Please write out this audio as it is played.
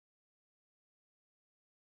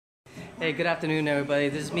Hey, good afternoon, everybody.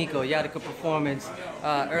 This is Miko, Yadica Performance.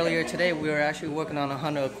 Earlier today, we were actually working on a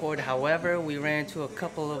Honda Accord. However, we ran into a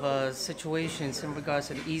couple of situations in regards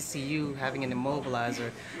to the ECU having an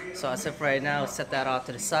immobilizer. So I said for right now, set that off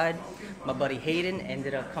to the side. My buddy Hayden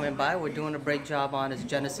ended up coming by. We're doing a brake job on his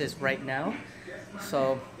Genesis right now.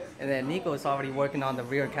 And then Nico is already working on the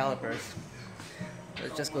rear calipers.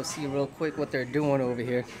 Let's just go see real quick what they're doing over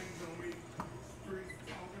here.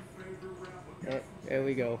 There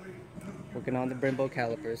we go. Working on the Brembo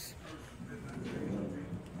calipers.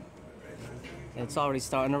 And it's already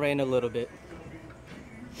starting to rain a little bit.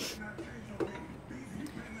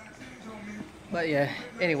 But yeah,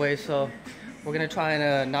 anyway, so we're gonna try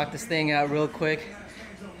and knock this thing out real quick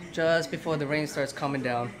just before the rain starts coming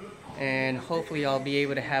down. And hopefully I'll be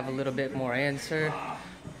able to have a little bit more answer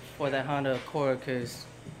for that Honda Accord, because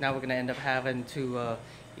now we're gonna end up having to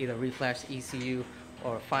either reflash the ECU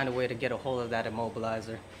or find a way to get a hold of that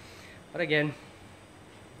immobilizer. But again,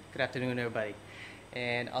 good afternoon, everybody.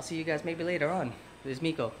 And I'll see you guys maybe later on. This is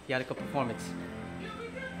Miko, Yadica Performance.